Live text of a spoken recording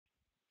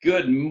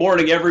Good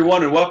morning,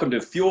 everyone, and welcome to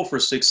Fuel for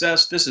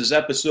Success. This is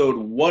episode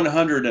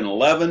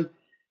 111.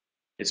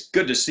 It's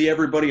good to see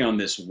everybody on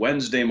this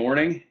Wednesday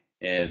morning.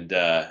 And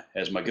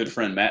as my good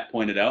friend Matt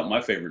pointed out,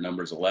 my favorite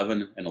number is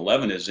 11, and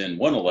 11 is in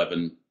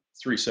 111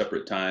 three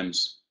separate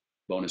times,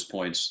 bonus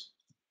points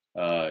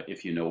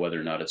if you know whether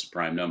or not it's a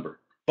prime number.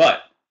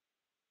 But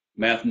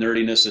math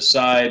nerdiness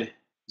aside,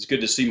 it's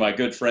good to see my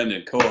good friend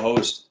and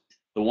co-host,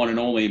 the one and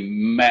only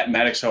Matt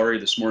Maddox. How are you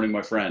this morning,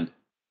 my friend?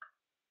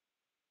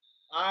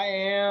 I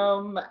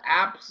am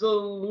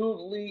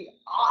absolutely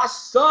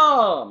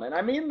awesome. And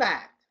I mean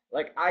that.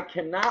 Like, I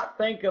cannot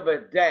think of a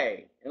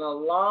day in a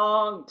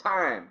long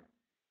time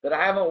that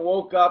I haven't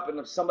woke up and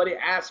if somebody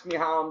asked me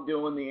how I'm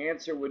doing, the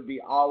answer would be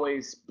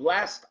always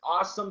blessed,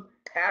 awesome,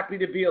 happy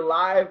to be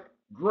alive,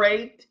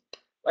 great.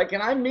 Like,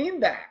 and I mean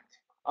that.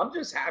 I'm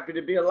just happy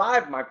to be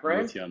alive, my I'm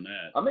friend. with you on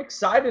that. I'm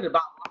excited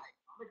about life.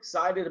 I'm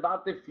excited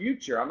about the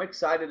future. I'm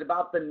excited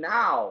about the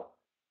now.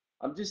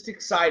 I'm just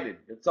excited.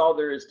 That's all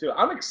there is to it.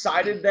 I'm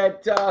excited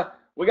that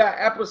we got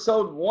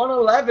episode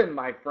 111,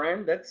 my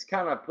friend. That's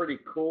kind of pretty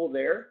cool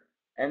there.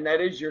 And that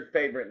is your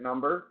favorite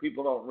number.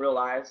 People don't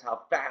realize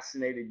how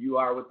fascinated you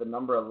are with the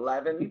number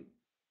 11.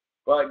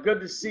 But good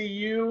to see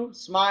you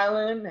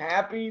smiling,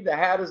 happy. The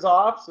hat is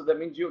off, so that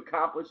means you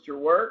accomplished your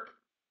work.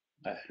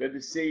 Good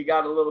to see you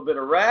got a little bit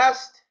of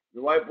rest.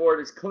 Your whiteboard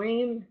is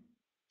clean.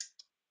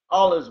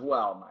 All is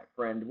well, my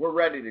friend. We're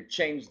ready to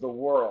change the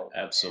world.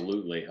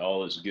 Absolutely.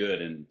 All is good.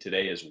 And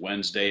today is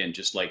Wednesday. And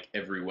just like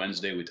every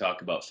Wednesday, we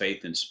talk about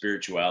faith and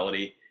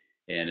spirituality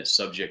and a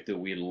subject that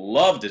we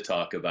love to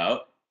talk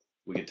about.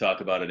 We could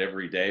talk about it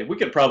every day. We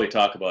could probably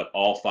talk about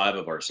all five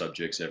of our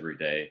subjects every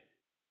day.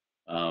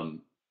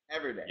 Um,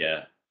 Every day.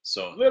 yeah.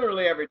 So,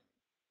 Literally every day.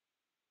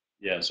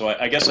 yeah. So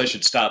I guess I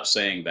should stop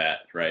saying that,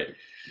 right?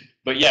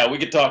 But yeah, we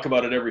could talk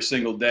about it every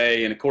single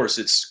day. And of course,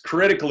 it's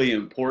critically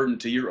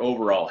important to your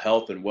overall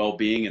health and well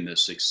being and the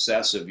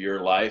success of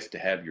your life to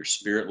have your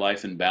spirit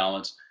life in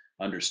balance,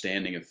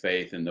 understanding of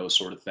faith, and those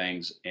sort of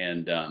things.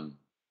 And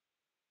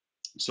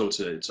so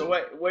it's So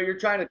a what you're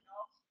trying to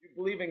tell us, you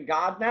believe in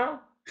God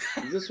now?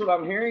 Is this what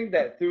I'm hearing?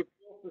 That through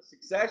Fuel for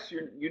Success,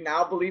 you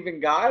now believe in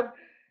God?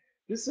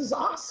 This is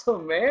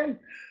awesome, man.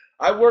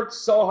 I worked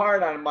so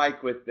hard on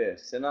Mike with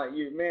this, and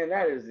man,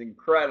 that is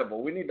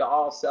incredible. We need to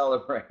all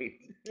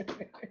celebrate.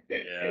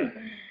 yeah.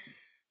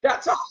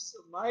 That's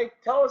awesome, Mike.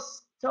 Tell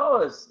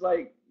us,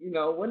 like,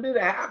 when did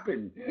it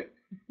happen?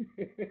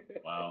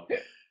 Wow.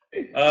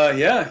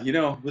 Yeah,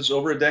 it was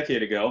over a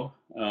decade ago.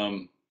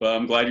 But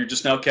I'm glad you're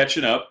just now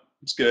catching up.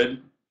 It's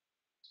good.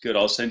 It's good.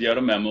 I'll send you out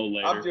a memo I'm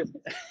later. just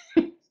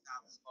stop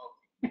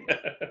smoking.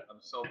 I'm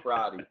so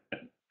proud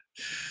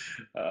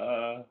of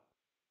uh,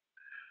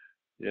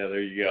 yeah,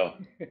 there you go.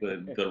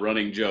 The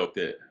running joke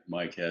that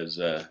Mike has.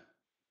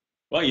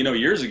 Well,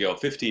 years ago,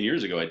 15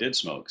 years ago, I did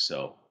smoke.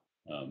 So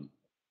um,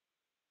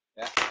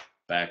 you.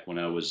 back when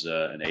I was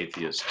an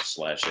atheist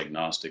slash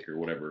agnostic or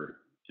whatever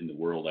in the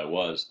world I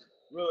was.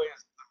 Really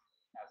is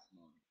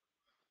testimony.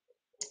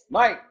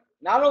 Mike,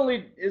 not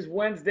only is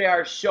Wednesday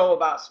our show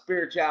about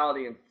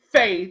spirituality and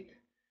faith,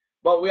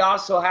 but we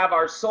also have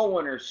our Soul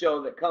Winner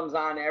show that comes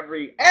on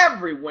every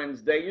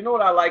Wednesday. You know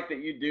what I like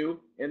that you do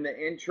in the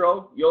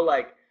intro? You'll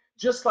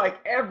just like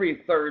every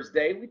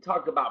Thursday, we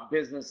talk about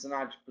business and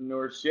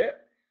entrepreneurship.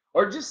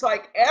 Or just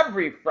like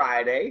every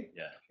Friday,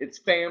 Yeah. it's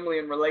family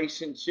and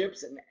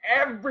relationships. And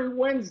every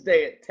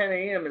Wednesday at 10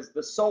 a.m. is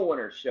the Soul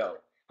Winner show.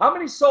 How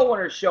many Soul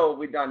Winner show have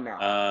we done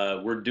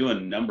now? We're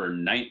doing number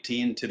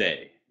 19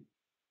 today.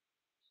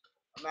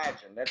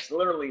 Imagine that's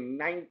literally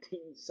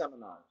 19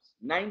 seminars.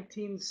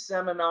 19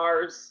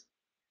 seminars,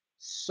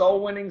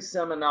 soul winning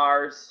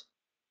seminars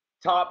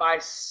taught by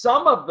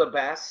some of the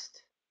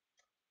best,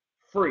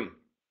 free.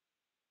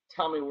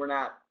 Tell me we're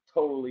not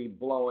totally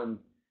blowing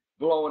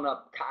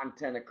up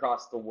content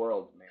across the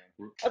world,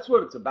 man. That's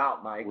what it's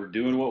about, Mike. We're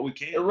doing what we It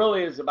can.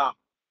 really is about.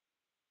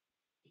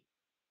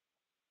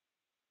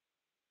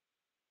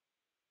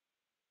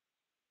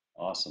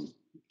 Awesome.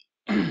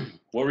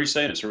 What were you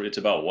saying? It's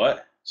about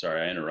what?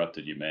 Sorry, I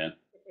interrupted you, man.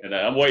 And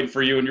I'm waiting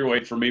for you and you're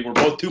waiting for me. We're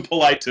both too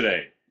polite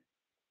today.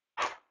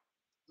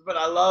 But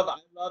I love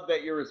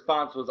that your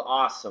response was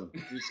awesome,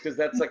 just because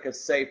that's like a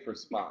safe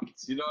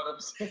response. You know what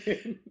I'm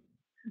saying?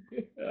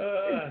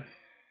 Uh,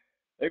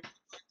 If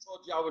I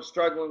told you I was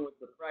struggling with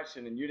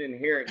depression and you didn't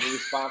hear it, and your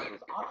response was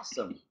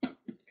awesome.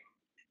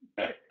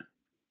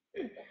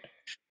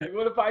 Like,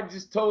 what if I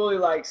just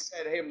totally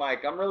said, "Hey,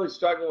 Mike, I'm really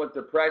struggling with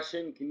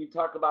depression. Can you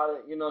talk about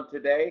it,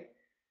 today?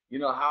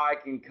 How I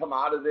can come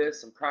out of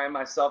this. I'm crying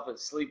myself at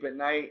sleep at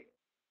night."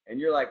 And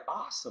you're like,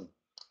 "Awesome."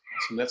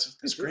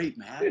 that's great,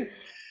 man.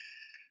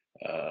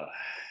 Uh,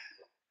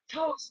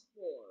 Tell us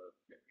more.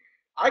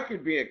 I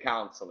could be a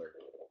counselor.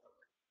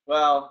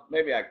 Well,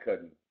 maybe I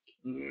couldn't.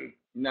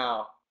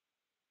 No,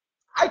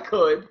 I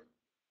could.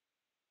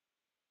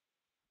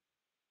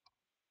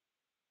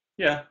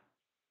 yeah,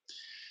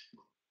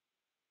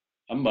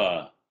 I'm.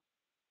 I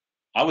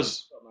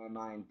was. Put my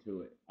mind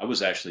to it. I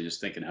was actually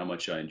just thinking how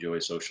much I enjoy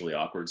socially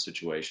awkward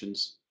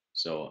situations.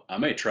 So I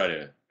may try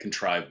to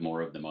contrive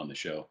more of them on the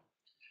show.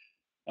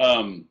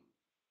 Um,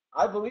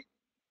 I believe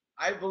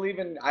I believe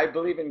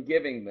in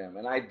giving them,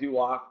 and I do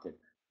often.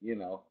 You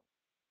know,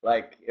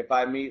 like if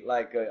I meet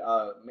like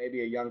a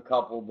maybe a young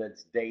couple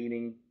that's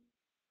dating,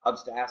 I'll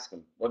just ask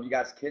them, "Well, have you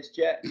guys kissed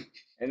yet?"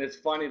 And it's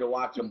funny to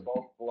watch them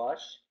both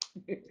blush.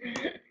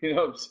 You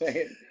know what I'm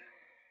saying?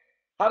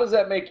 How does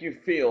that make you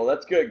feel?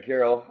 That's good,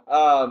 Carol.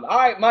 All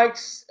right,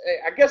 Mike's.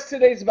 I guess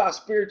today's about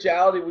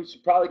spirituality. We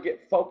should probably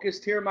get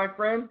focused here, my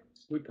friend.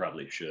 we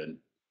probably should.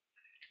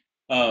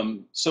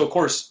 So, of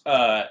course,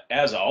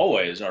 as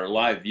always, our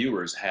live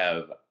viewers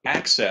have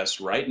access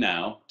right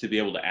now to be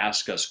able to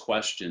ask us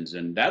questions,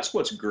 and that's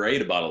what's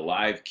great about a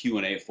live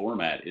Q&A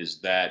format is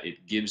that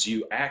it gives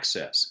you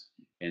access.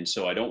 And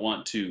so, I don't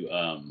want to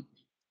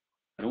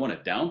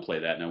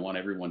downplay that, and I want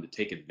everyone to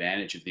take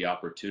advantage of the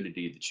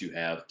opportunity that you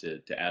have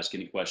to ask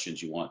any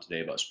questions you want today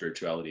about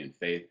spirituality and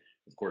faith.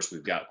 Of course,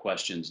 we've got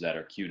questions that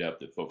are queued up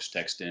that folks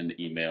text in,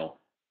 email,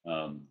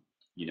 um,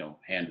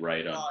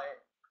 handwrite on.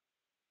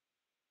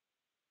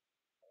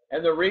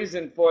 And the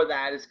reason for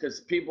that is because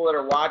people that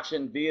are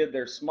watching via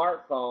their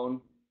smartphone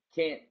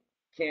can't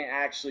can't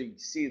actually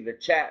see the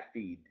chat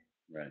feed.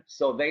 Right.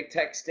 So they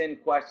text in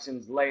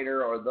questions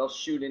later or they'll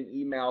shoot an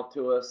email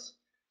to us.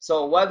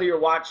 So whether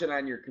you're watching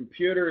on your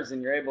computers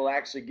and you're able to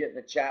actually get in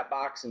the chat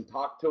box and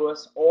talk to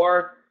us,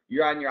 or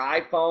you're on your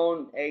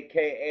iPhone,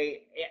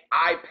 aka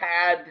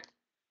iPad,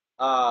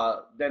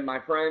 then my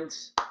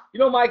friends,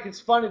 Mike, it's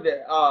funny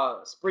that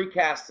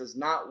Spreecast does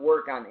not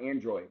work on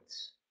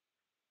Androids.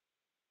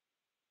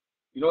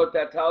 You know what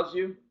that tells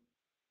you?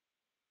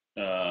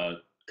 A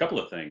couple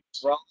of things.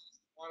 Bro,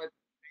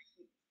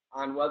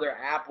 on whether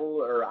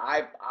Apple or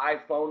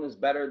iPhone is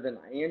better than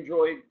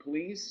Android,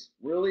 please?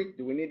 Really?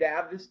 Do we need to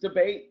have this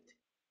debate?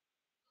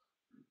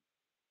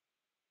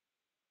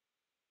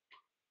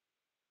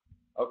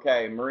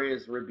 Okay,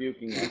 Maria's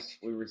rebuking us.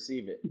 We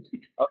receive it.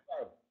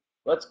 Okay,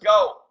 let's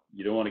go.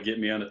 You don't want to get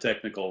me on a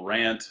technical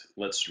rant.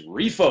 Let's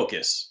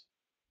refocus.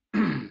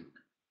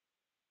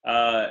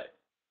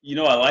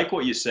 I like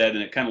what you said,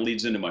 and it kind of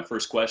leads into my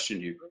first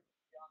question.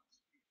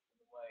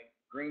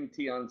 Green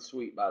tea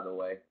unsweet, by the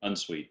way.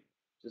 Unsweet.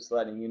 Just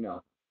letting you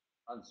know.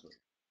 Unsweet.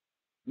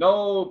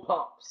 No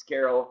pumps,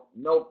 Carol.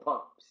 No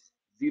pumps.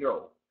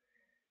 Zero.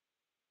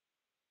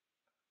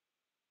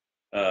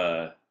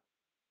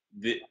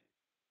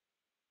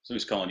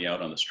 Somebody's calling you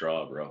out on the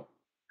straw, bro.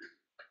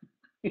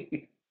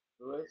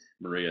 Who is?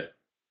 Maria.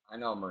 I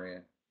know,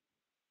 Maria.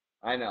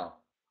 I know.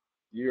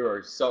 You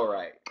are so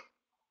right.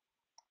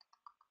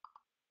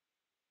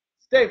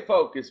 Stay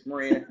focused,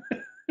 Maria.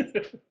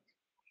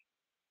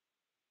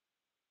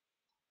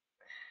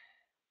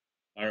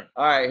 All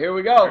right, here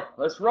we go.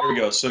 Let's roll. Here we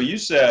go. So you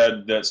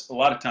said that a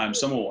lot of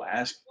times someone will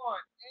ask.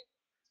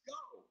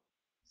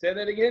 Say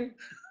that again.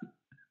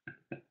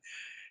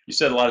 You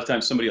said a lot of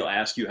times somebody will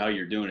ask you how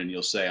you're doing, and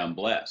you'll say, "I'm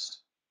blessed."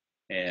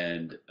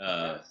 And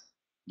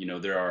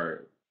there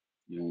are,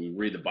 when we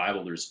read the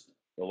Bible, there's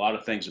a lot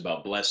of things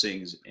about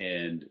blessings.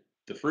 And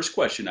the first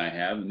question I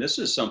have, and this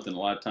is something a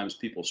lot of times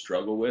people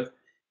struggle with,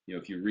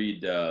 if you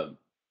read a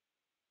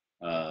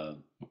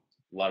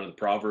lot of the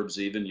Proverbs,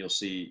 even you'll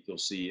see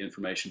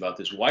information about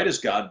this. Why does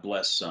God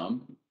bless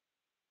some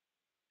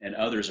and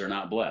others are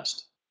not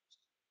blessed?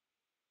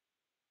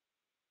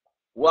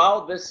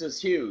 Well, this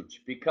is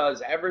huge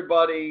because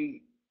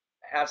everybody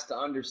has to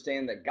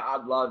understand that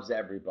God loves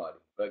everybody,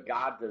 but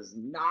God does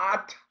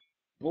not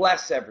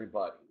bless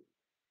everybody.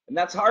 And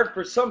that's hard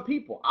for some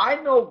people. I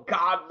know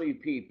godly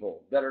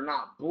people that are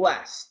not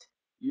blessed.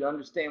 You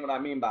understand what I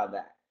mean by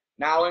that?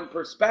 Now, in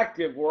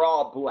perspective, we're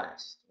all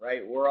blessed,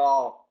 right?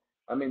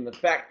 The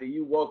fact that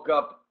you woke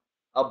up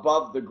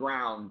above the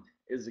ground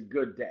is a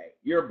good day.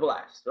 You're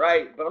blessed,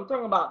 right? But I'm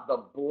talking about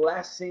the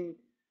blessing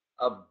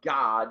of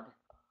God.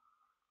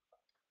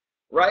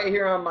 Right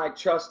here on my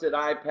trusted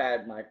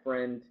iPad, my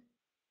friend,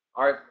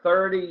 are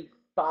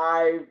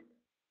 35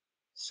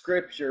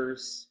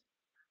 scriptures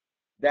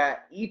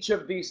that each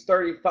of these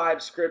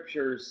 35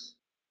 scriptures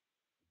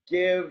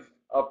give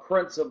a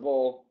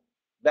principle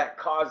that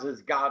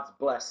causes God's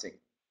blessing.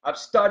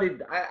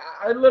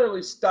 I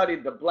literally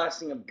studied the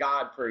blessing of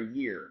God for a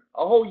year,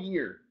 a whole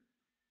year.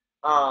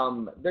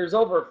 There's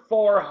over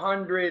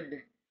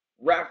 400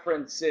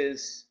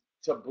 references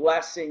to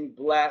blessing,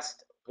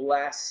 blessed,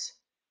 bless,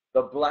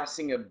 the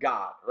blessing of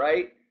God,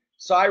 right?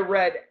 So I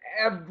read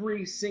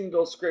every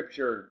single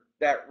scripture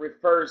that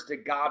refers to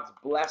God's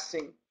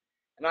blessing,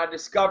 and I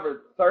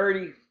discovered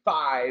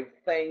 35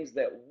 things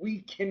that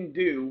we can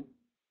do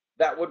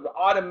that would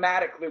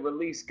automatically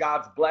release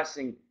God's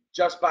blessing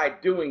just by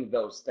doing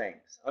those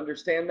things.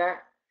 Understand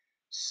that?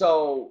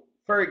 So,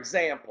 for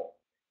example,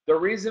 the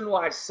reason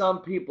why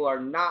some people are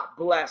not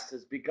blessed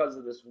is because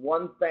of this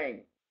one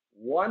thing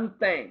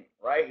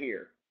right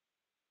here.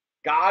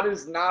 God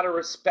is not a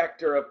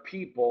respecter of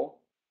people,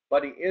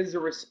 but he is a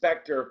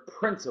respecter of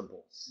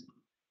principles.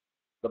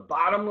 The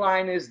bottom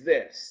line is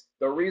this.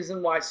 The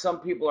reason why some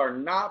people are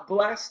not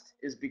blessed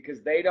is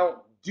because they don't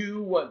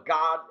do what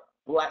God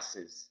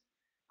blesses.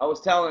 I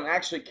was telling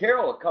actually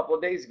Carol a couple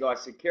of days ago, I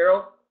said,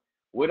 Carol,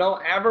 We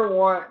don't ever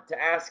want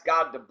to ask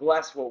God to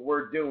bless what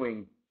we're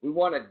doing. We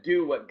want to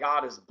do what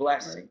God is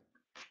blessing.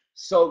 Right.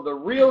 So the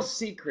real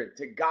secret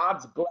to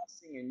God's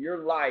blessing in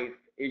your life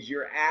is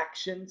your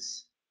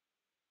actions,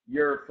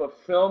 your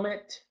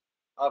fulfillment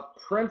of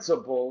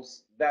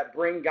principles that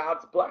bring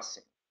God's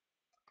blessing.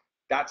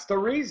 That's the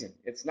reason.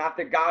 It's not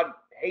that God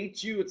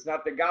hates you. It's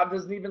not that God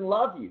doesn't even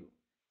love you.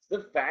 It's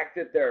the fact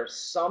that there are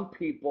some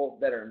people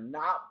that are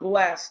not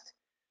blessed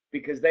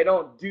because they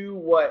don't do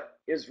what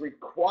is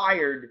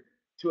required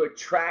to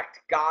attract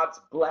God's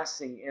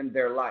blessing in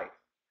their life.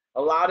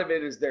 A lot of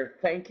it is their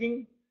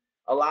thinking.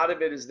 A lot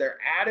of it is their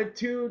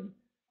attitude.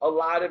 A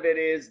lot of it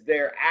is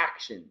their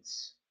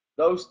actions.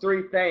 Those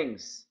three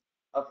things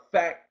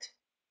affect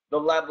the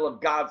level of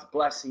God's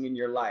blessing in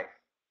your life.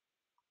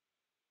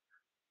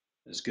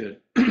 That's good.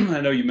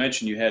 I know you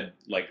mentioned you had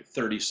like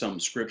 30 some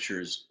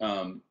scriptures.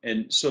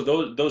 And so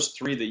those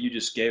three that you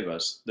just gave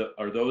us,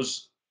 are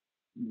those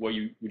what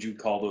would you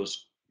call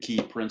those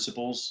key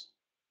principles?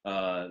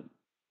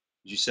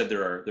 You said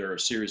there are a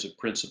series of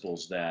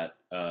principles that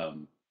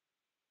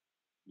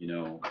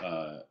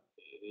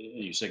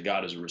you said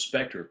God is a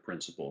respecter of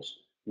principles.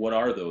 What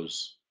are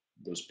those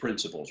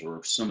principles,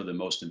 or some of the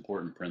most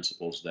important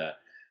principles that,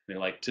 I mean,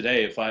 like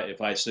today, if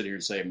I sit here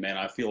and say, man,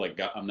 I feel like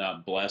I'm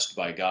not blessed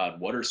by God,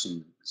 what are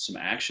some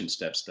action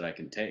steps that I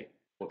can take?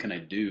 What can I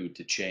do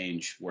to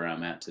change where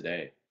I'm at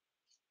today?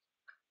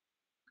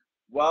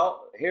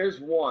 Well, here's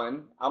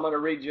one. I'm going to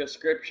read you a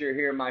scripture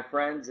here, my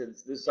friends.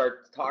 This is our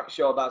talk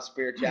show about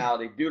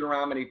spirituality.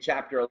 Deuteronomy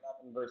chapter 11,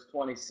 verse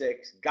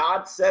 26.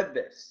 God said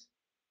this: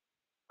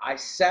 I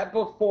set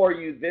before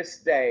you this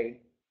day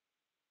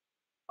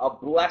a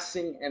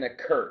blessing and a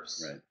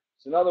curse. Right.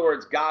 So in other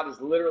words, God is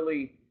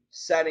literally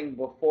setting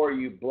before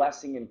you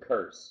blessing and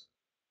curse.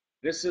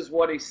 This is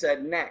what he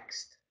said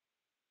next.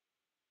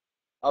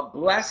 A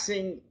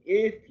blessing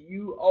if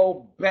you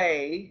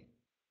obey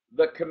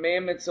the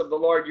commandments of the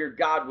Lord your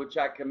God, which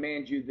I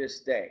command you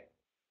this day.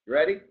 You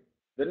ready?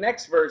 The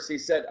next verse, he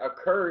said, a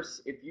curse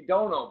if you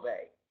don't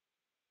obey.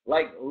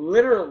 Like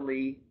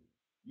literally,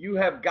 you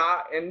have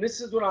got, and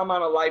this is what I'm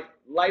on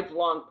a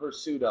lifelong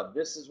pursuit of.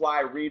 This is why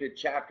I read a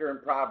chapter in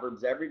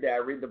Proverbs every day. I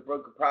read the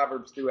book of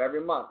Proverbs through every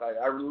month.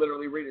 I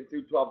literally read it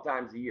through 12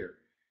 times a year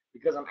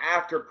because I'm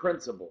after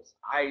principles.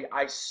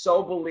 I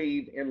so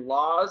believe in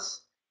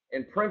laws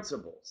and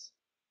principles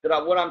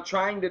that what I'm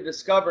trying to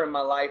discover in my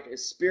life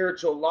is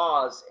spiritual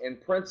laws and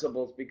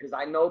principles because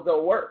I know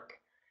they'll work.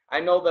 I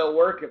know they'll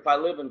work if I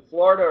live in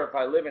Florida or if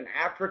I live in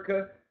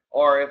Africa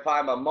or if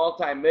I'm a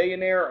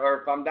multimillionaire or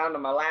if I'm down to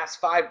my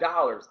last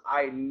 $5.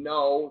 I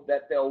know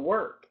that they'll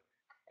work.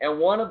 And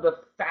one of the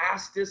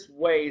fastest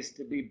ways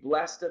to be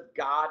blessed of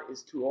God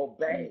is to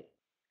obey.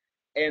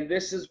 And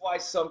this is why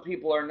some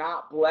people are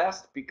not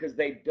blessed, because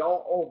they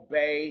don't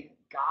obey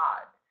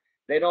God.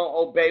 They don't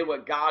obey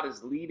what God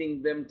is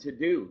leading them to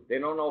do. They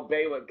don't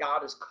obey what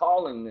God is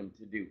calling them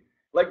to do.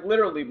 Like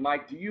literally,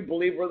 Mike, do you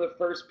believe we're the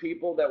first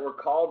people that were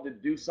called to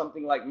do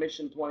something like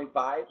Mission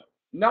 25?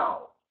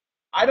 No,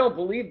 I don't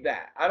believe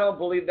that. I don't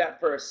believe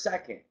that for a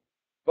second.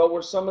 But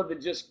we're some of the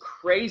just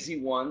crazy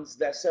ones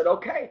that said,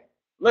 okay,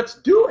 let's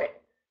do it.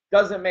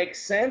 Doesn't make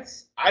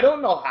sense. I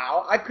don't know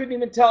how. I couldn't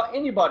even tell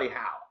anybody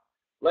how.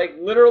 Like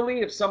literally,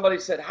 if somebody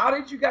said, how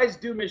did you guys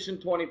do Mission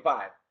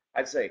 25?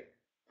 I'd say,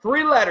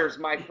 3 letters,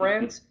 my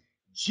friends.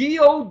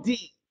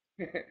 G-O-D.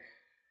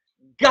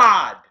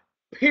 God,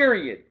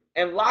 period.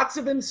 And lots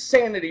of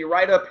insanity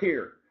right up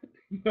here.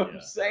 You know what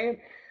I'm saying?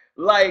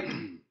 Like,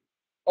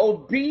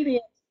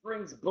 obedience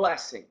brings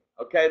blessing.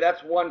 Okay,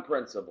 that's one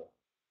principle.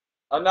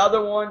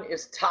 Another one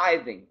is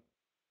tithing.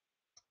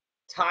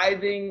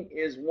 Tithing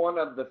is one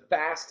of the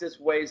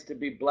fastest ways to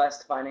be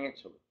blessed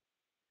financially.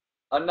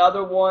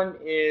 Another one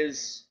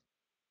is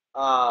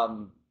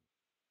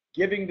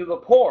giving to the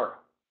poor.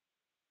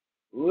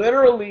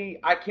 Literally,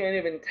 I can't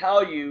even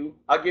tell you.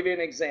 I'll give you an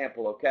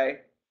example, okay?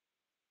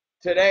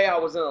 Today, I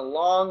was in a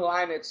long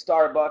line at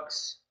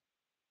Starbucks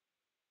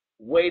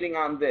waiting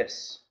on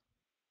this.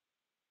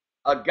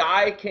 A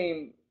guy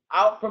came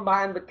out from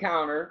behind the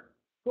counter,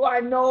 who I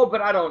know, but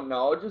I don't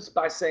know, just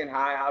by saying,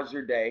 hi, how's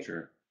your day?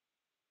 Sure.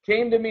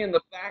 Came to me in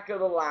the back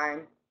of the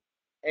line,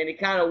 and he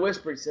kind of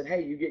whispered, he said,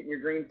 hey, you getting your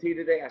green tea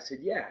today? I said,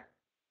 yeah.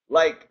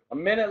 Like a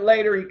minute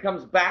later, he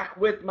comes back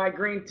with my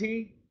green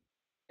tea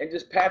and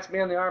just pats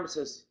me on the arm and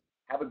says,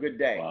 have a good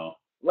day. Wow.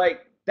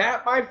 Like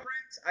that, my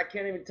friends, I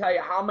can't even tell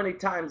you how many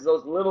times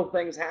those little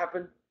things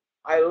happen.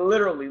 I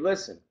literally,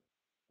 listen,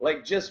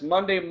 like just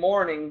Monday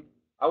morning,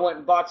 I went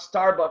and bought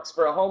Starbucks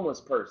for a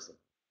homeless person.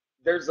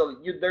 There's a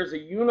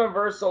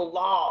universal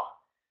law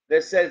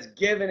that says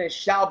given it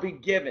shall be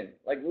given.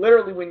 Like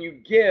literally when you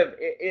give,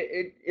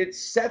 it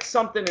sets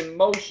something in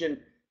motion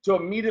to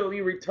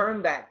immediately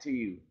return that to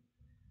you.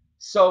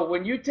 So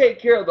when you take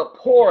care of the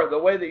poor the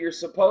way that you're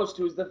supposed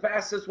to is the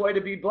fastest way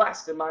to be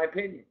blessed, in my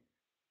opinion.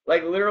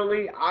 Like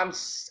literally, I'm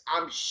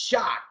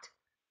shocked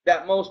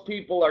that most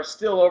people are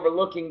still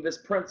overlooking this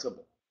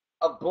principle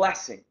of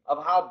blessing,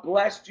 of how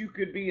blessed you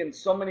could be in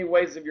so many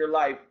ways of your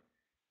life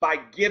by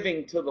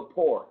giving to the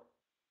poor.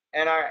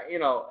 And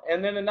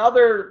and then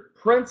another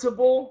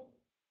principle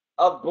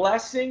of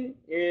blessing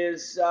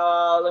is,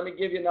 let me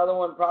give you another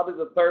one. Probably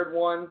the third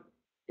one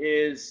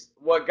is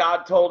what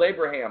God told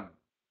Abraham: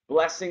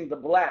 blessing the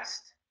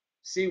blessed.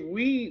 See,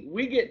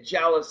 we get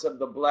jealous of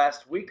the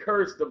blessed. We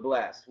curse the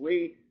blessed.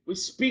 We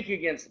speak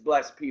against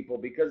blessed people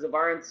because of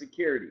our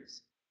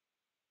insecurities.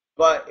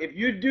 But if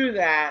you do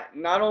that,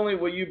 not only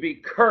will you be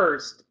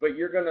cursed, but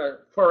you're going to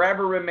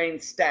forever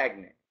remain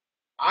stagnant.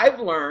 I've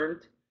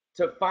learned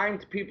to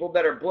find people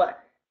that are blessed.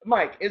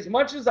 Mike, as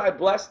much as I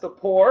bless the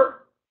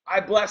poor, I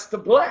bless the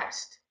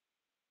blessed.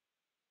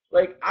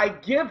 Like, I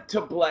give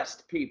to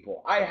blessed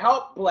people. I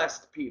help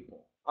blessed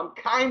people. I'm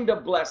kind to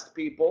blessed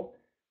people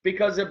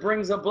because it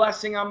brings a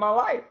blessing on my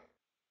life.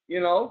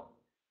 You know,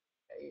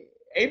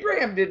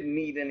 Abraham didn't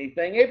need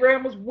anything.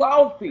 Abraham was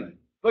wealthy.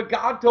 But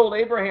God told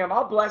Abraham,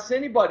 I'll bless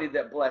anybody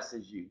that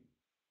blesses you.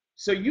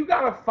 So you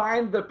got to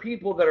find the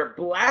people that are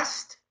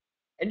blessed,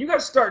 and you got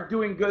to start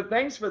doing good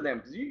things for them.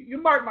 Because you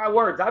mark my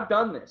words, I've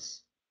done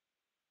this.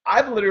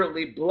 I've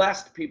literally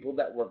blessed people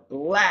that were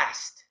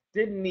blessed,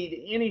 didn't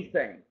need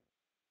anything.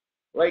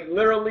 Like,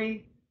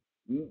 literally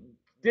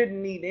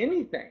didn't need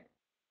anything.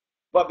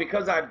 But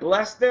because I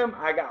blessed them,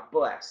 I got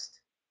blessed.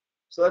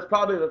 So that's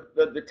probably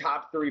the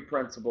top three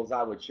principles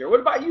I would share. What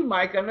about you,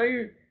 Mike? I know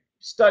you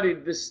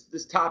studied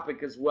this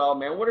topic as well,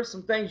 man. What are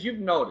some things you've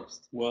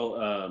noticed?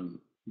 Well,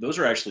 those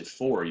are actually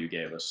four you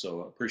gave us,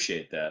 so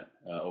appreciate that.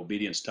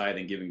 Obedience,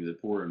 tithing, giving to the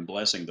poor, and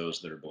blessing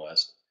those that are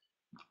blessed.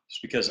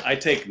 Just because I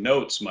take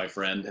notes, my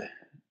friend.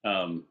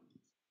 Don't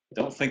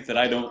think that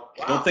I don't.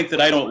 Wow. Don't think that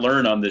I don't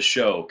learn on this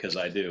show, because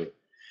I do.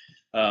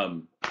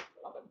 I'm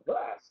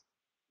impressed.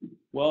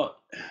 Well,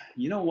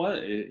 you know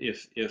what?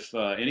 If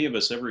any of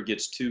us ever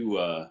gets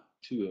too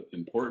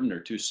important or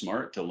too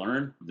smart to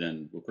learn,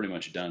 then we're pretty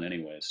much done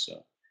anyways.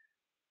 So,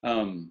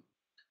 um,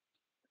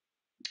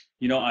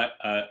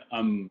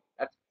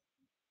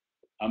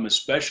 I'm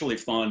especially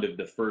fond of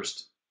the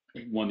first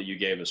one that you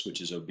gave us, which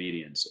is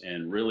obedience,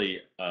 and really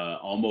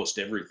almost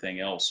everything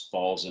else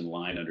falls in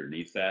line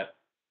underneath that.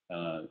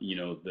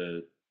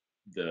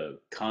 The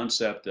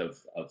concept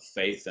of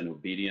faith and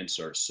obedience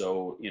are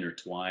so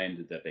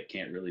intertwined that they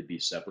can't really be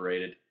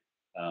separated.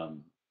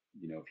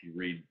 If you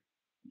read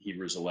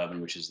Hebrews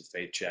 11, which is the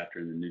faith chapter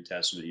in the New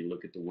Testament, you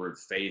look at the word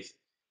faith,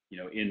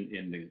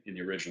 in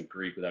the original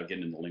Greek, without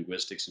getting into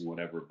linguistics and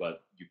whatever,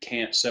 but you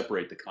can't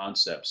separate the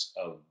concepts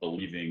of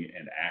believing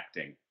and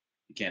acting.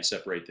 You can't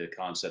separate the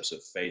concepts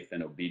of faith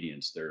and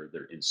obedience. They're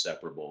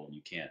inseparable, and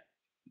you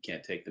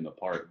can't take them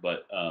apart.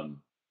 But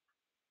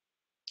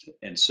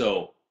and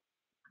so,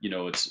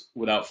 it's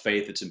without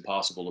faith, it's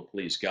impossible to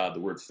please God.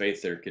 The word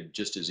faith there could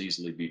just as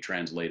easily be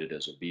translated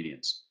as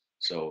obedience.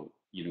 So,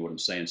 you know what I'm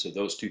saying? So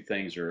those two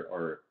things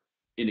are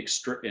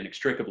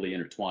inextricably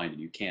intertwined,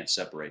 and you can't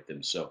separate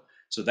them. So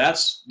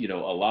that's, a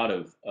lot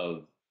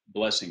of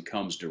blessing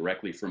comes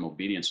directly from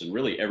obedience, and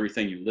really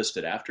everything you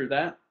listed after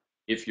that.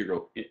 If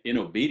you're in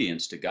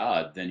obedience to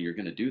God, then you're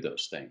going to do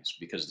those things,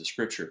 because the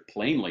scripture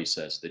plainly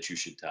says that you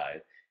should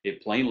tithe.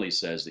 It plainly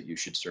says that you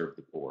should serve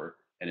the poor,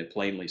 and it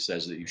plainly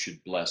says that you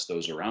should bless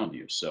those around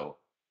you. So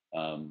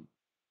um,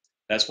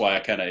 that's why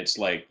it's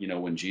like,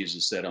 when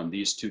Jesus said, on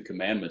these two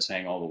commandments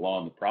hang all the law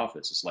and the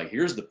prophets. It's like,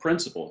 here's the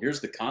principle,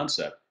 here's the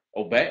concept,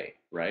 obey,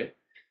 right?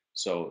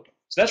 So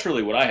that's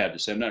really what I have to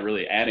say. I'm not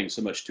really adding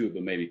so much to it,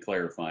 but maybe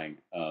clarifying.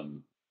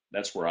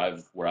 That's where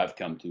I've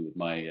come to with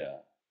my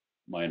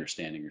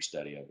understanding or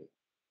study of it.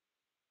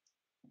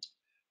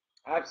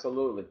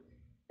 Absolutely.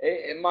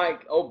 And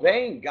Mike,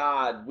 obeying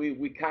God,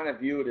 we kind of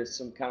view it as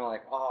some kind of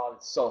like, oh,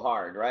 it's so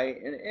hard, right?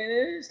 And it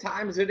is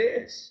times it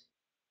is.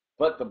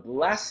 But the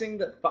blessing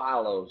that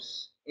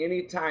follows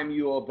anytime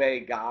you obey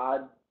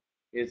God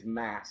is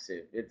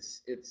massive.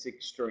 It's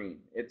extreme.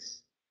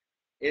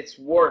 It's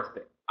worth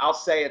it. I'll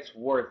say it's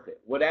worth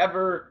it.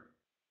 Whatever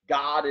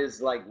God is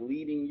like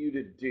leading you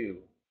to do,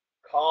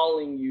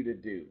 calling you to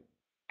do,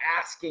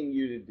 asking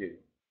you to do,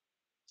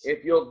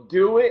 if you'll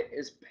do it,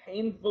 as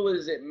painful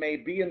as it may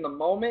be in the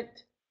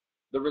moment,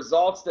 the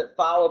results that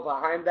follow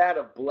behind that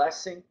of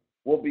blessing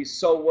will be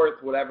so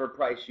worth whatever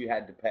price you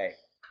had to pay.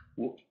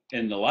 Well,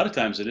 and a lot of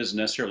times it isn't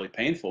necessarily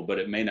painful, but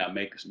it may not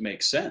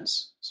make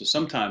sense. So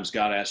sometimes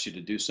God asks you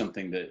to do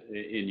something that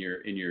in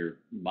your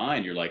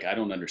mind you're like, I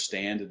don't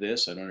understand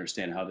this. I don't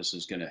understand how this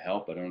is going to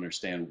help. I don't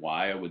understand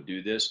why I would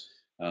do this.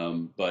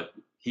 But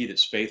he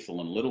that's faithful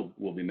in little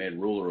will be made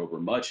ruler over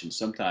much. And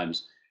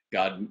sometimes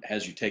God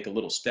has you take a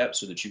little step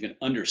so that you can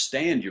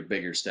understand your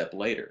bigger step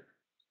later.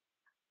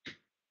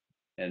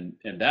 And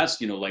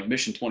that's, like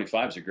Mission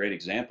 25 is a great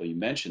example. You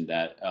mentioned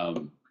that.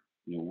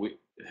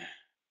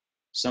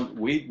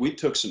 We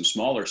took some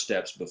smaller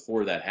steps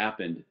before that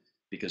happened,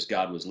 because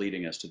God was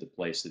leading us to the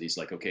place that he's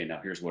like, okay, now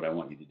here's what I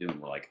want you to do.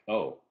 And we're like,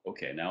 oh,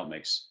 okay, now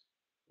it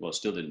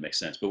still didn't make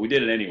sense, but we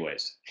did it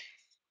anyways.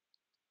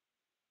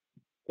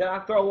 Can I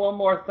throw one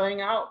more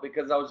thing out?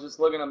 Because I was just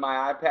looking at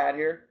my iPad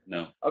here.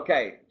 No.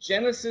 Okay,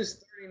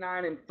 Genesis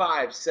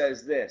 39:5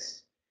 says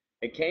this: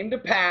 it came to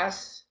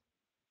pass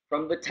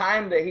from the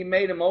time that he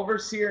made him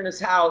overseer in his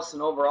house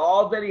and over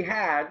all that he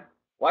had,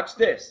 Watch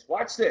this.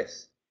 Watch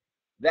this.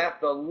 That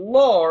the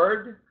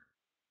Lord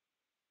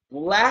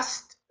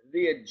blessed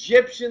the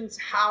Egyptian's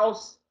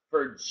house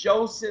for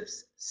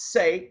Joseph's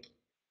sake.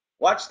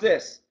 Watch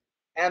this.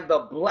 And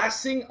the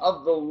blessing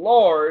of the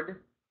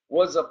Lord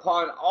was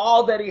upon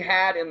all that he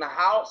had in the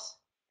house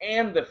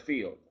and the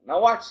field.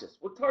 Now watch this.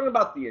 We're talking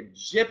about the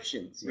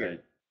Egyptians here.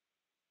 Right.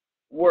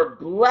 Were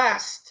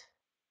blessed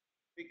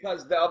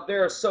because of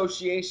their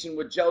association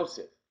with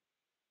Joseph.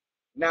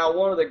 Now,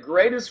 one of the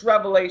greatest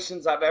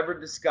revelations I've ever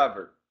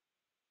discovered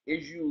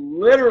is you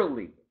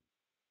literally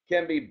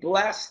can be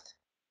blessed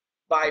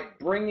by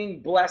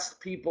bringing blessed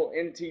people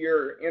into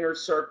your inner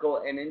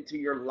circle and into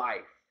your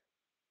life.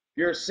 If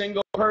you're a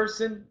single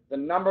person, the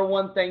number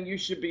one thing you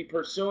should be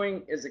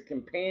pursuing is a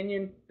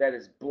companion that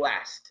is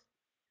blessed.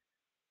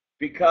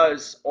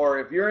 Because, or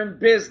if you're in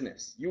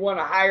business, you want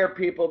to hire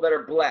people that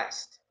are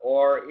blessed.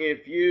 Or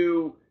if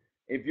you're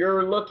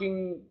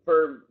looking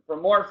for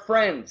more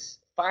friends,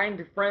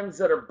 find friends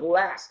that are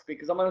blessed.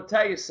 Because I'm going to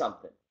tell you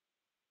something.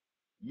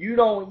 You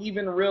don't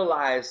even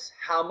realize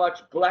how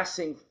much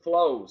blessing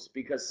flows,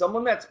 because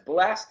someone that's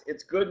blessed,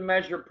 it's good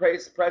measure,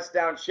 pressed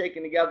down,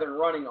 shaken together, and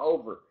running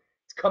over.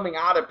 It's coming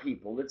out of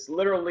people. It's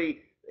literally,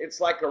 it's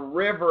like a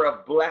river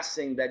of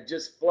blessing that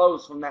just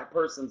flows from that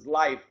person's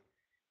life,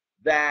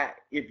 that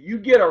if you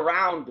get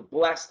around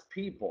blessed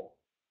people,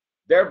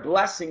 their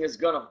blessing is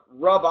going to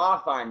rub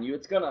off on you.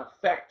 It's going to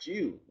affect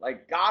you.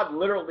 Like God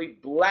literally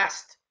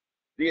blessed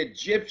the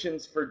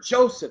Egyptians for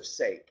Joseph's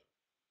sake.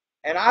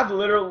 And I've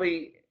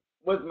literally,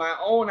 with my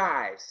own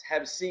eyes,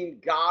 have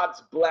seen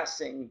God's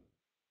blessing.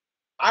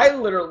 I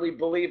literally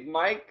believe,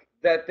 Mike,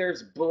 that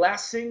there's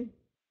blessing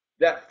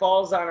that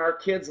falls on our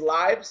kids'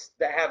 lives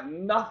that have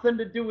nothing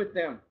to do with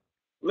them.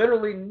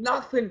 Literally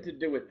nothing to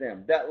do with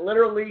them. That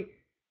literally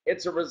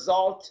it's a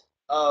result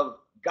of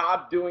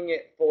God doing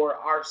it for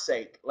our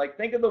sake. Like,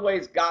 think of the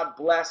ways God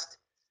blessed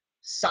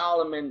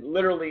Solomon,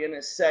 literally, and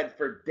it said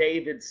for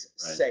David's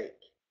sake.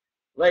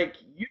 Like,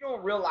 you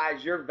don't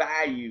realize your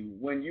value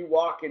when you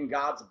walk in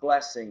God's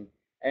blessing,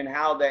 and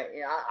how that,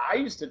 I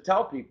used to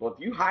tell people, if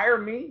you hire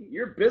me,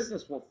 your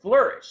business will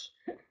flourish.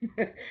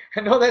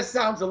 I know that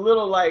sounds a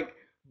little like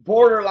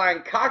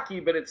borderline cocky,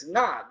 but it's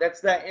not.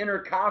 That's that inner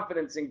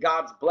confidence in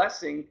God's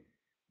blessing,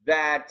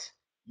 that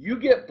you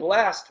get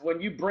blessed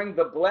when you bring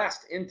the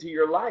blessed into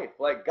your life.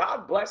 Like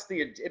God blessed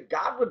if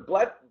God would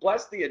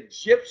bless the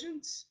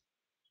Egyptians,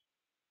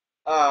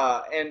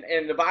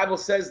 and the Bible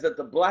says that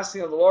the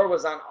blessing of the Lord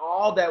was on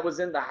all that was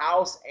in the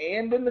house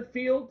and in the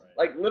field.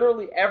 Like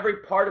literally every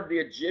part of the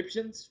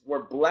Egyptians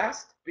were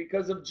blessed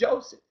because of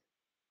Joseph.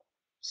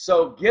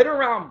 So get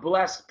around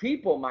blessed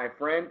people, my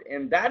friend,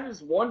 and that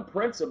is one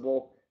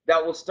principle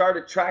that will start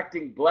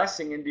attracting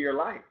blessing into your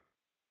life.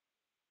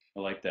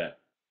 I like that.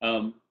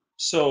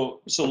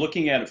 So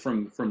looking at it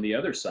from the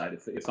other side,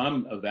 if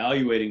I'm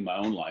evaluating my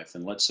own life,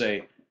 and let's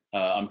say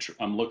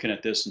I'm looking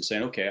at this and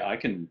saying, okay, I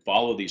can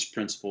follow these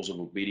principles of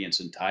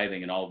obedience and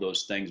tithing and all of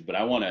those things, but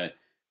I want to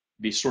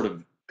be sort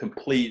of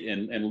complete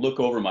and look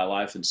over my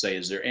life and say,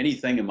 is there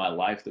anything in my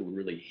life that would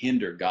really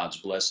hinder God's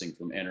blessing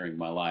from entering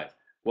my life?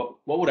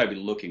 What would I be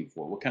looking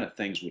for? What kind of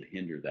things would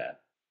hinder that?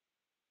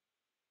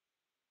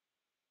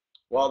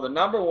 Well, the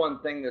number one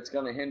thing that's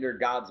going to hinder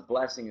God's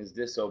blessing is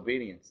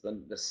disobedience.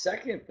 The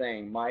second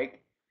thing,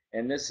 Mike,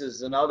 and this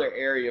is another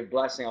area of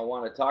blessing I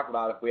want to talk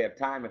about if we have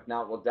time. If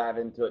not, we'll dive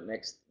into it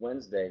next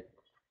Wednesday,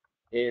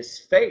 is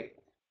faith.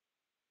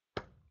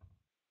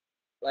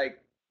 Like,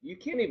 you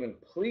can't even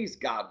please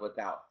God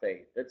without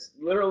faith. It's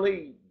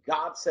literally,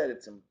 God said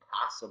it's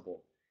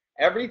impossible.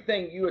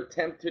 Everything you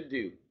attempt to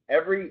do,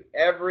 everything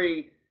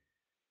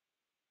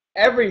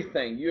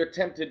you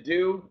attempt to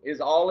do is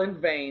all in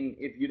vain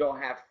if you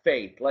don't have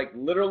faith. Like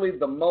literally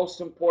the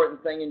most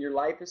important thing in your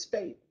life is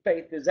faith.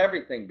 Faith is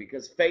everything,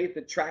 because faith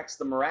attracts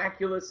the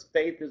miraculous.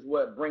 Faith is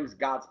what brings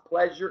God's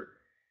pleasure.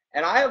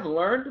 And I have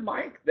learned,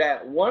 Mike,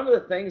 that one of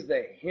the things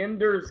that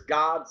hinders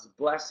God's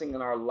blessing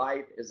in our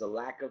life is a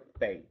lack of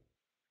faith.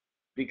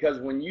 Because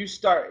when you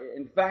start,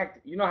 in fact,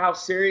 you know how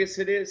serious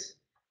it is?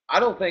 I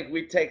don't think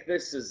we take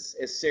this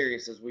as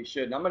serious as we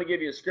should. And I'm going to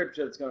give you a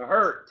scripture that's going to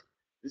hurt.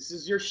 This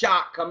is your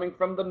shot coming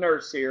from the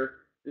nurse here.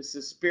 This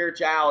is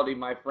spirituality,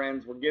 my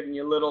friends. We're giving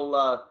you a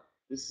little,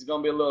 this is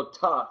going to be a little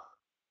tough.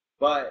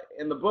 But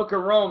in the book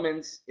of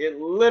Romans, it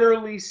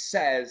literally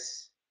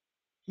says,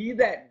 he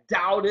that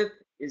doubteth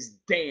is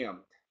damned.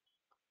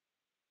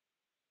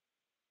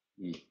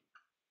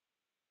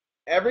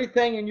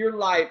 Everything in your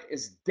life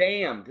is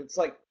damned. It's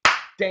like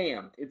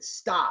damned. It's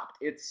stopped.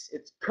 It's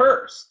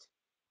cursed.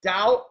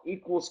 Doubt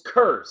equals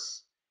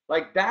curse.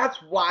 Like, that's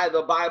why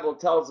the Bible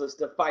tells us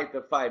to fight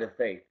the fight of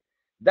faith.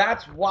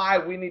 That's why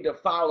we need to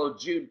follow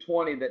Jude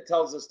 20 that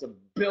tells us to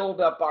build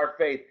up our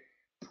faith,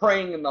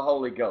 praying in the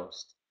Holy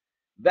Ghost.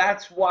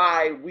 That's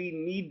why we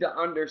need to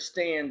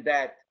understand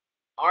that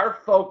our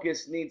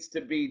focus needs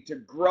to be to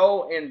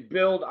grow and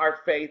build our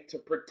faith, to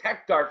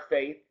protect our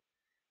faith,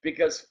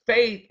 because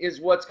faith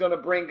is what's going to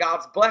bring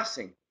God's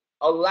blessing.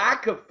 A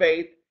lack of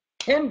faith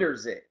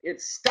hinders it.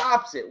 It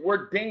stops it.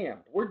 We're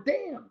damned. We're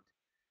damned.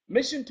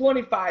 Mission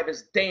 25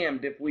 is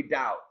damned if we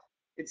doubt.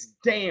 It's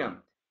damned.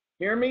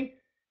 Hear me?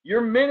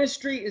 Your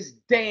ministry is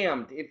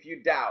damned if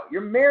you doubt.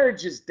 Your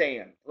marriage is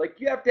damned.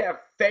 Like, you have to have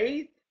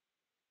faith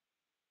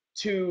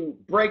to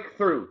break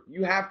through.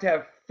 You have to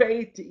have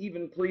faith to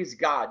even please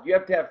God. You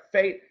have to have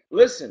faith.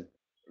 Listen,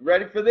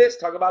 ready for this?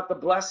 Talk about the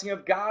blessing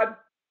of God.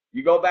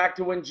 You go back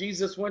to when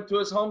Jesus went to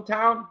his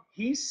hometown.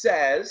 He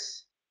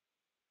says,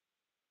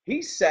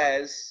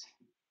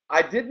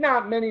 I did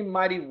not many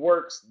mighty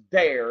works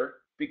there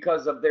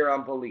because of their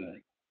unbelief.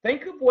 Right.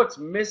 Think of what's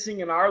missing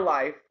in our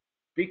life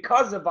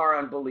because of our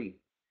unbelief.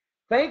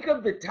 Think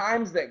of the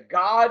times that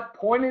God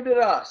pointed at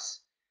us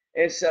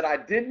and said, I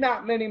did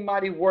not many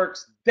mighty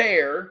works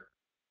there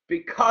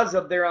because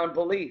of their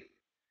unbelief.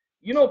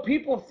 You know,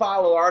 people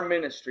follow our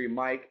ministry,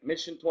 Mike,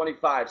 Mission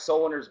 25,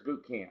 Soul Winners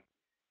Boot Camp.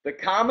 The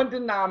common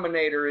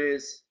denominator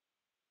is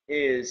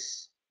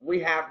we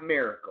have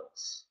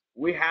miracles.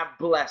 We have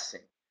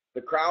blessing.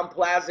 The Crown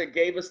Plaza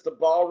gave us the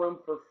ballroom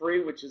for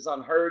free, which is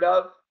unheard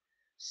of.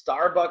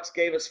 Starbucks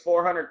gave us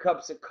 400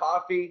 cups of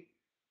coffee.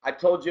 I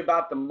told you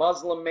about the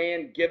Muslim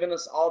man giving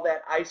us all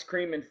that ice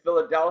cream in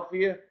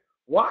Philadelphia.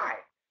 Why?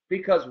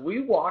 Because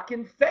we walk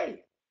in faith.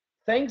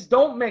 Things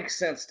don't make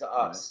sense to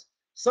us.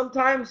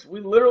 Sometimes we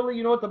literally,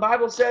 you know what the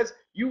Bible says?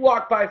 You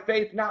walk by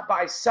faith, not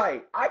by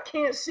sight. I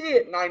can't see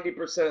it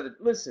 90% of the,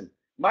 listen,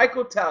 Mike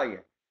will tell you,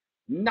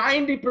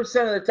 90%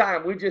 of the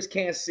time, we just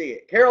can't see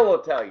it. Carol will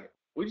tell you,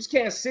 we just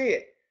can't see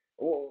it.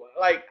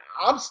 Like,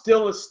 I'm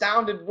still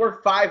astounded.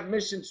 We're 5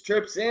 missions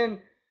trips in,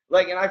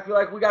 like, and I feel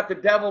like we got the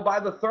devil by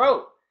the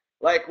throat.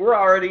 Like, we're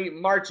already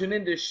marching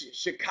into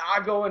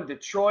Chicago and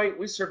Detroit.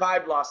 We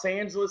survived Los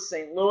Angeles,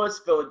 St. Louis,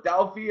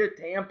 Philadelphia,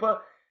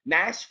 Tampa,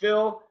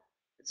 Nashville.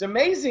 It's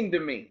amazing to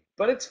me,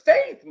 but it's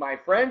faith, my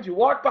friend. You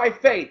walk by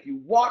faith. You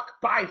walk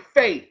by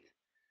faith,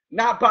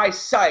 not by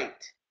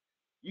sight.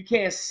 You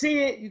can't see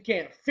it. You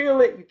can't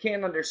feel it. You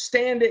can't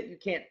understand it. You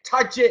can't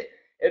touch it.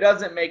 It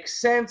doesn't make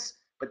sense,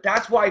 but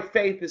that's why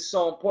faith is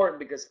so important,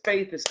 because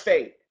faith is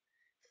faith.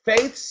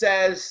 Faith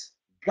says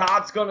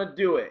God's going to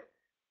do it.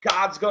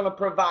 God's going to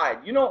provide.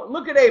 You know,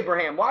 look at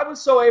Abraham. Why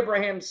was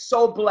Abraham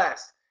so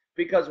blessed?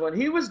 Because when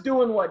he was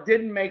doing what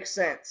didn't make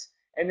sense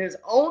and his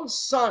own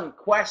son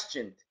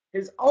questioned,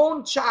 his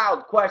own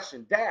child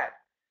questioned, Dad,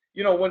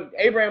 you know, when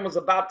Abraham was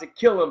about to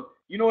kill him,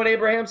 you know what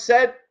Abraham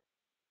said?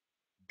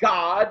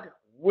 God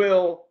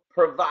will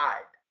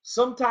provide.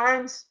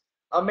 Sometimes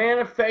a man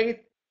of faith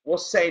will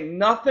say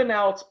nothing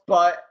else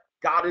but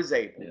God is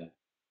able. Yeah.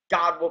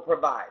 God will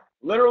provide.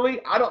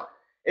 Literally,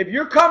 if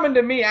you're coming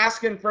to me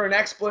asking for an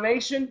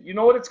explanation, you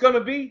know what it's going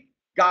to be?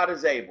 God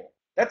is able.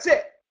 That's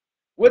it.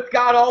 With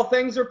God, all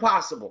things are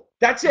possible.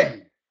 That's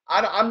it.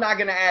 I'm not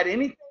going to add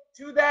anything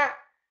to that.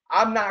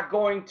 I'm not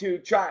going to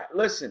try.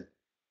 Listen,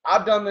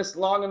 I've done this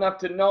long enough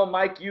to know,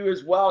 Mike, you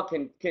as well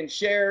can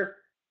share.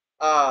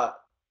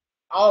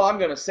 All I'm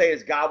going to say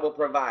is God will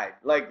provide.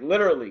 Like,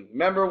 literally,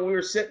 remember when we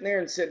were sitting there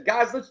and said,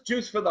 guys, let's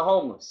juice for the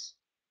homeless.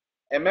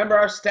 And remember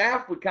our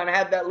staff, we kind of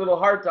had that little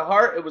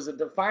heart-to-heart. It was a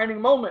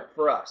defining moment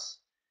for us.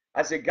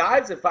 I said,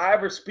 guys, if I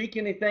ever speak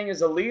anything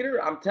as a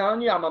leader, I'm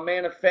telling you, I'm a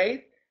man of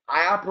faith.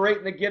 I operate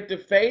in the gift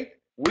of faith.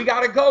 We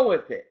got to go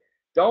with it.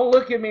 Don't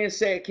look at me and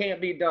say it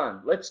can't be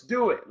done. Let's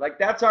do it. Like,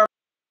 that's our...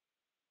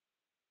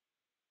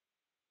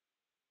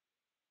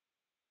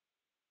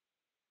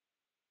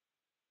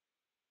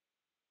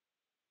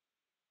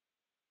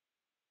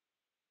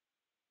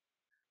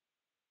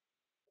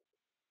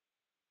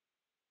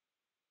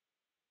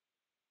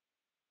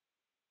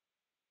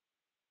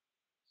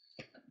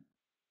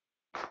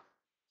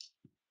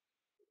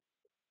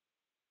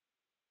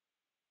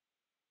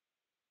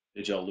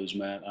 Did y'all lose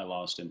Matt? I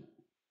lost him.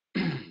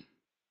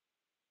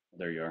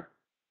 There you are.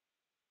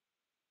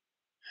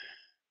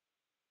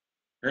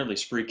 Apparently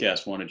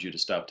Spreecast wanted you to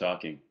stop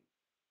talking.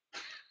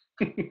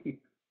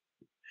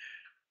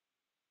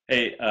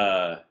 Hey,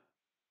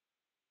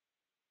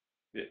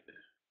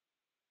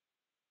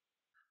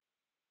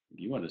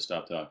 you wanted to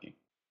stop talking.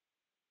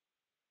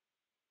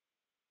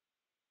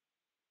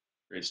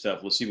 Great stuff.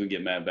 Let's see if we can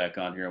get Matt back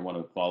on here. I want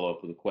to follow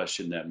up with a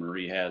question that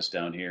Marie has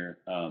down here.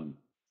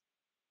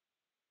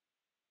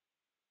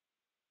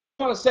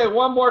 I want to say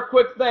one more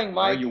quick thing,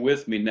 Mike. Are you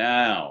with me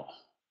now?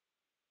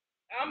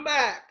 I'm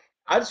back.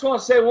 I just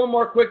want to say one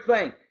more quick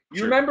thing.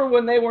 You remember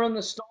when they were in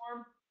the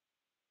storm?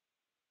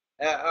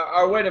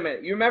 Or wait a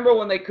minute. You remember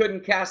when they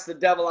couldn't cast the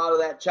devil out of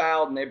that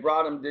child and they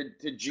brought him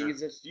to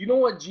Jesus? You know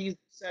what Jesus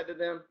said to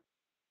them?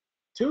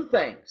 2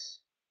 things.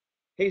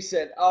 He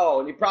said, oh,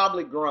 and he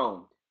probably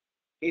groaned.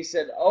 He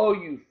said, oh,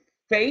 you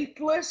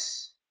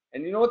faithless.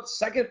 And you know what the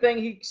second thing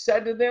he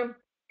said to them?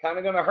 Kind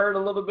of going to hurt a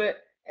little bit.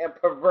 And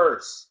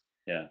perverse.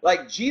 Yeah.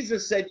 Like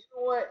Jesus said, you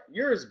know what?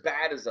 You're as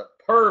bad as a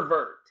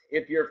pervert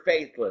if you're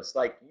faithless.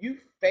 Like, you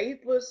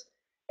faithless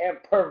and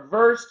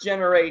perverse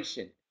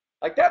generation.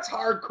 Like, that's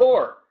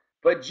hardcore.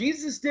 But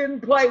Jesus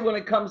didn't play when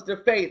it comes to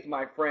faith,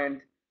 my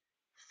friend.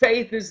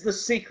 Faith is the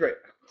secret.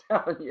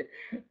 I'm telling you,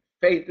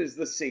 faith is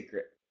the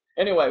secret.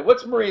 Anyway,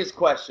 what's Maria's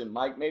question,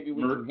 Mike? Maybe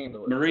we can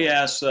handle it. Maria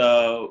asks,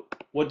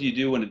 what do you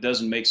do when it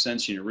doesn't make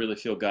sense and you really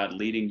feel God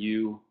leading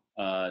you?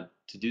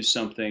 to do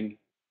something,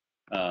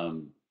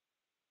 and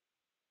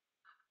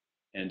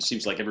it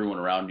seems like everyone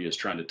around you is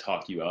trying to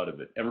talk you out of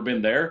it. Ever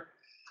been there?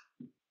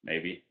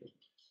 Maybe.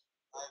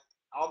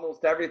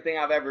 Almost everything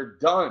I've ever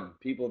done,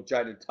 people have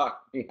tried to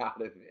talk me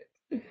out of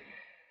it.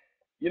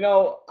 You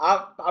know,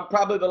 I'm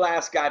probably the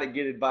last guy to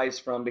get advice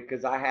from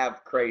because I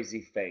have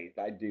crazy faith.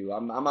 I do.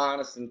 I'm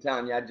honest in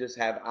telling you,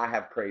 I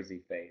have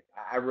crazy faith.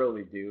 I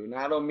really do. And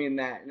I don't mean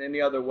that in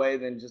any other way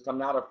than just I'm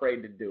not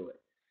afraid to do it.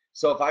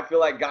 So if I feel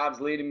like God's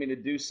leading me to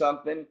do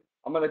something,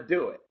 I'm going to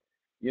do it.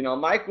 You know,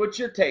 Mike, what's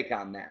your take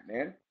on that,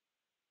 man?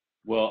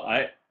 Well,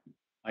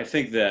 I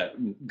think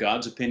that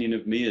God's opinion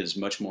of me is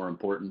much more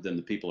important than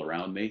the people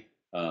around me.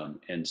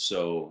 And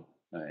so,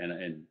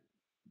 and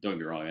don't get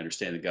me wrong, I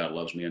understand that God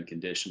loves me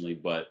unconditionally,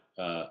 but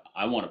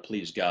I want to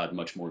please God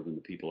much more than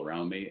the people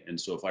around me. And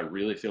so, if I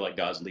really feel like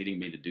God's leading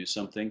me to do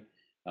something,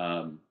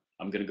 I'm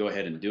going to go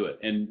ahead and do it.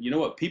 And you know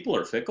what? People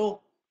are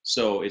fickle,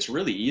 so it's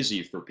really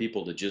easy for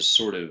people to just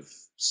sort of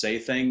say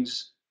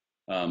things,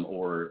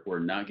 or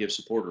not give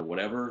support or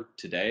whatever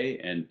today,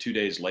 and 2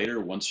 days later,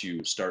 once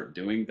you start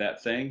doing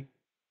that thing,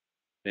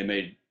 they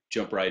may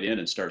jump right in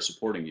and start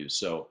supporting you.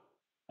 So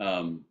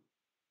um,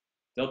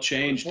 they'll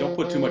change. Don't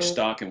put too much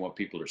stock in what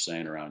people are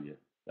saying around you.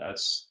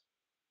 That's,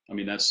 I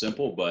mean, that's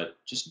simple, but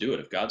just do it.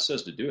 If God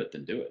says to do it,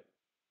 then do it.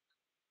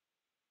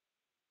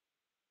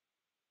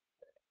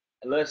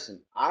 Listen,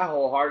 I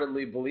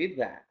wholeheartedly believe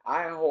that.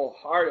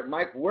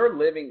 Mike,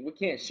 we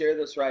can't share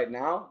this right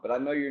now, but I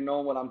know you're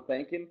knowing what I'm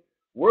thinking.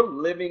 We're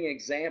living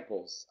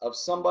examples of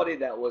somebody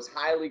that was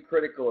highly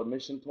critical of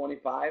Mission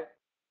 25,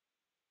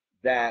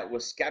 that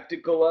was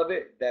skeptical of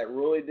it, that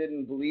really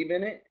didn't believe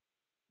in it,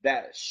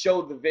 that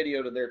showed the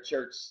video to their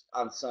church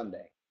on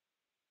Sunday.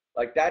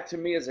 Like that to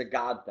me is a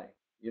God thing,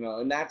 you know,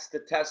 and that's the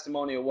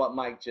testimony of what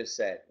Mike just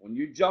said. When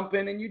you jump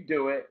in and you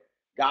do it,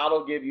 God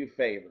will give you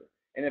favor.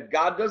 And if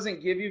God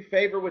doesn't give you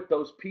favor with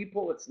those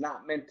people, it's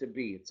not meant to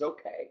be. It's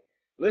okay.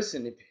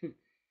 Listen,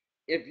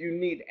 if you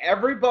need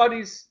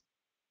everybody's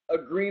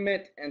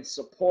agreement and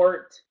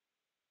support,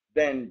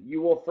 then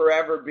you will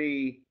forever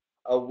be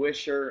a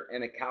wisher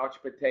and a couch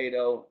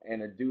potato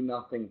and a do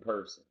nothing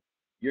person.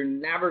 You're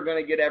never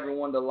going to get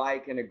everyone to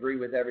like and agree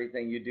with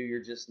everything you do.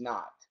 You're just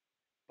not.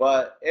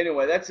 But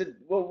anyway,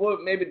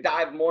 we'll maybe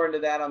dive more into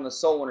that on the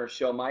Soul Winner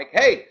Show, Mike.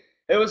 Hey,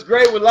 it was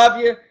great. We love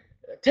you.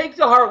 Take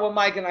to heart what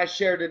Mike and I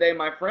shared today,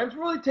 my friends.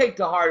 Really take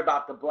to heart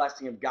about the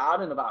blessing of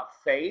God and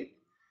about faith.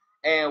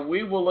 And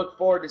we will look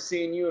forward to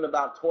seeing you in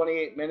about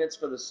 28 minutes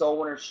for the Soul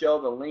Winner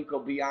Show. The link will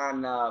be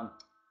on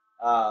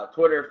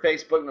Twitter,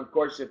 Facebook, and of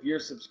course, if you're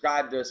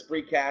subscribed to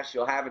Spreecast,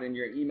 you'll have it in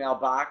your email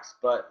box.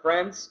 But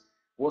friends,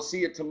 we'll see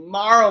you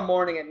tomorrow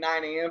morning at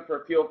 9 a.m.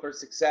 for Fuel for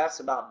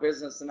Success about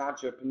business and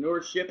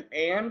entrepreneurship.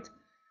 And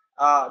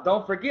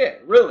don't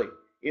forget, really,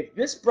 if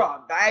this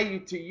brought value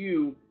to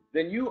you,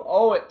 then you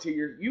owe it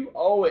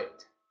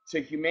to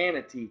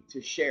humanity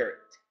to share it.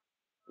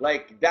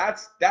 Like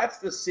that's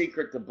the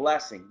secret to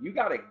blessing. You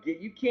gotta get.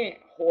 You can't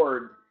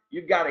hoard.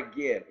 You gotta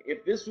give.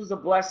 If this was a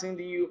blessing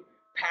to you,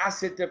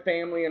 pass it to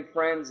family and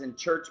friends and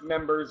church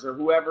members or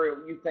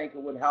whoever you think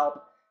it would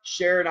help.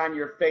 Share it on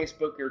your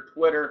Facebook or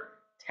Twitter.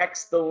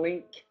 Text the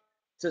link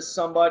to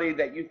somebody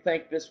that you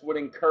think this would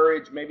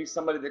encourage, maybe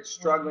somebody that's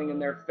struggling in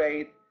their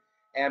faith.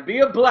 And be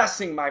a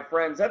blessing, my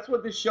friends. That's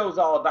what this show's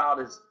all about,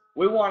 is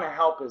we want to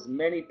help as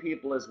many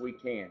people as we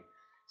can.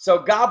 So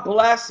God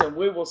bless, and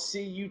we will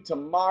see you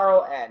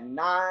tomorrow at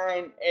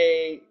 9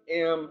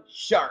 a.m.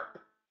 sharp.